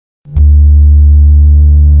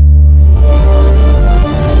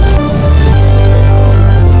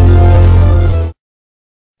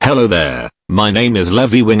Hello there, my name is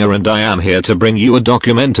Levee and I am here to bring you a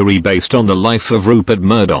documentary based on the life of Rupert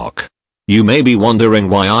Murdoch. You may be wondering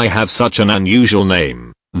why I have such an unusual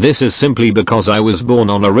name. This is simply because I was born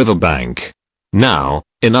on a riverbank. Now,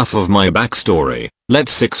 enough of my backstory,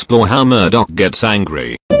 let's explore how Murdoch gets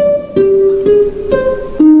angry.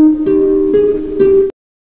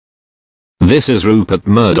 This is Rupert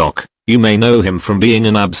Murdoch. You may know him from being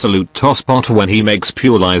an absolute tosspot when he makes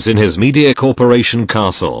pure lies in his media corporation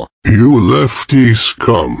castle. You lefty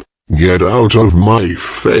scum, get out of my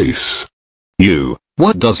face.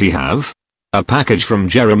 What does he have? A package from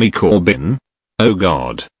Jeremy Corbyn? Oh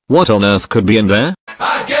god, what on earth could be in there?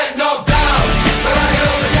 I get knocked down, but I get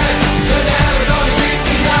up again. You're never gonna keep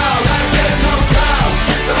me down. I get knocked down,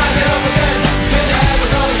 but I get up again. You're never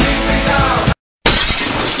gonna keep me down.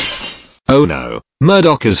 Oh no,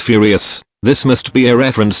 Murdoch is furious. This must be a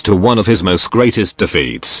reference to one of his most greatest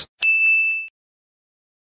defeats.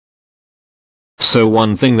 So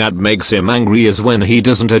one thing that makes him angry is when he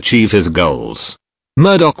doesn't achieve his goals.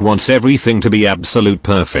 Murdoch wants everything to be absolute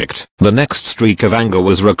perfect. The next streak of anger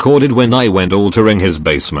was recorded when I went altering his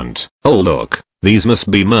basement. Oh look, these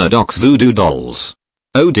must be Murdoch's voodoo dolls.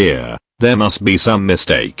 Oh dear, there must be some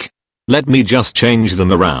mistake. Let me just change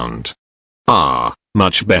them around. Ah,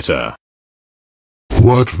 much better.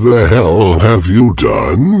 What the hell have you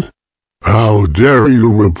done? How dare you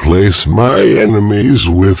replace my enemies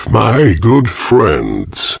with my good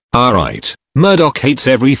friends? Alright, Murdoch hates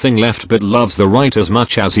everything left but loves the right as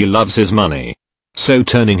much as he loves his money. So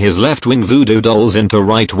turning his left-wing voodoo dolls into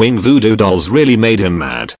right-wing voodoo dolls really made him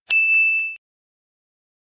mad.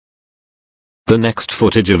 The next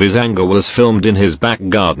footage of his anger was filmed in his back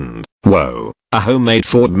garden. Whoa, a homemade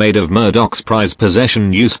fort made of Murdoch's prized possession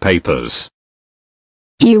newspapers.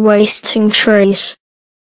 You wasting trees.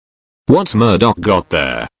 What's Murdoch got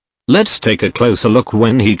there? Let's take a closer look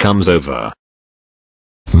when he comes over.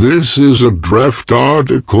 This is a draft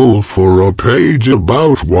article for a page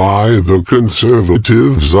about why the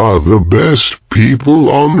conservatives are the best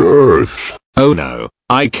people on earth. Oh no,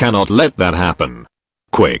 I cannot let that happen.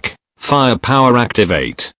 Quick, firepower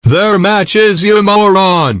activate. Their matches, you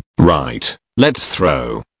moron! Right, let's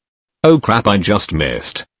throw. Oh crap, I just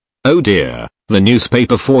missed. Oh dear, the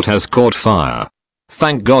newspaper fort has caught fire.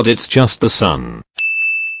 Thank God it's just the sun.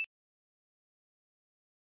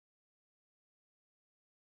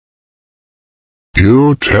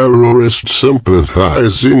 You terrorist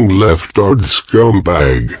sympathizing leftard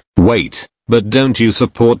scumbag. Wait, but don't you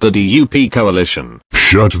support the DUP coalition?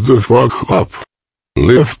 Shut the fuck up.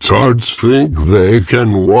 Leftards think they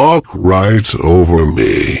can walk right over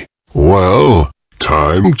me. Well,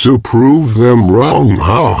 time to prove them wrong,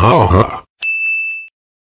 ha ha ha.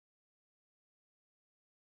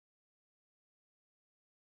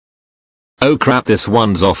 Oh crap, this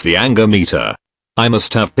one's off the anger meter. I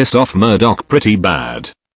must have pissed off Murdoch pretty bad.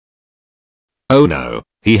 Oh no,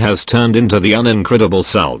 he has turned into the unincredible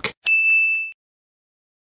sulk.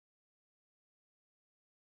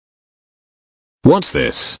 What's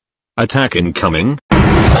this? Attack incoming?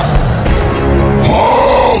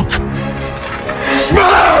 Hulk!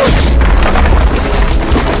 Smash!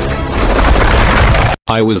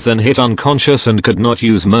 I was then hit unconscious and could not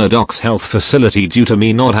use Murdoch's health facility due to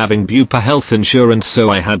me not having Bupa health insurance, so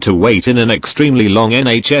I had to wait in an extremely long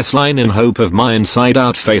NHS line in hope of my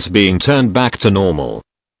inside-out face being turned back to normal.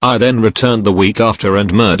 I then returned the week after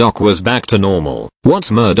and Murdoch was back to normal.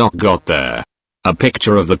 What's Murdoch got there? A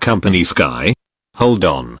picture of the company Sky? Hold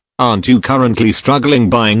on, aren't you currently struggling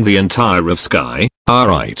buying the entire of Sky?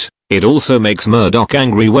 Alright, it also makes Murdoch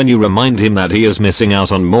angry when you remind him that he is missing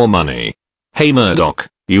out on more money. Hey Murdoch,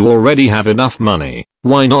 you already have enough money,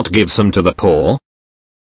 why not give some to the poor?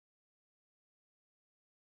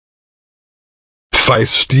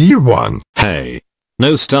 Feisty one. Hey,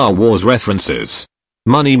 no Star Wars references.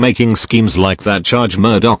 Money-making schemes like that charge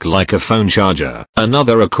Murdoch like a phone charger.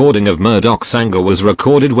 Another recording of Murdoch's anger was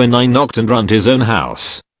recorded when I knocked and ruined his own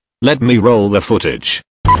house. Let me roll the footage.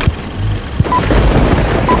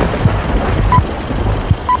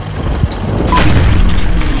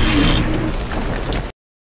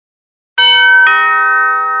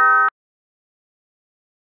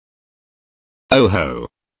 Oh ho.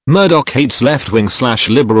 Murdoch hates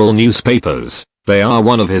left-wing/liberal newspapers. They are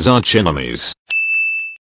one of his arch-enemies.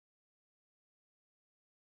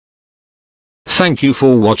 Thank you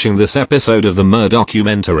for watching this episode of the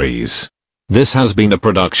Murdochumentaries. This has been a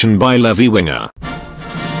production by Levee.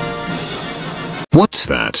 What's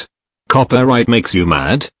that? Copyright makes you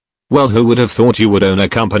mad? Well, who would have thought you would own a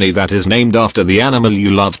company that is named after the animal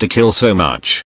you love to kill so much?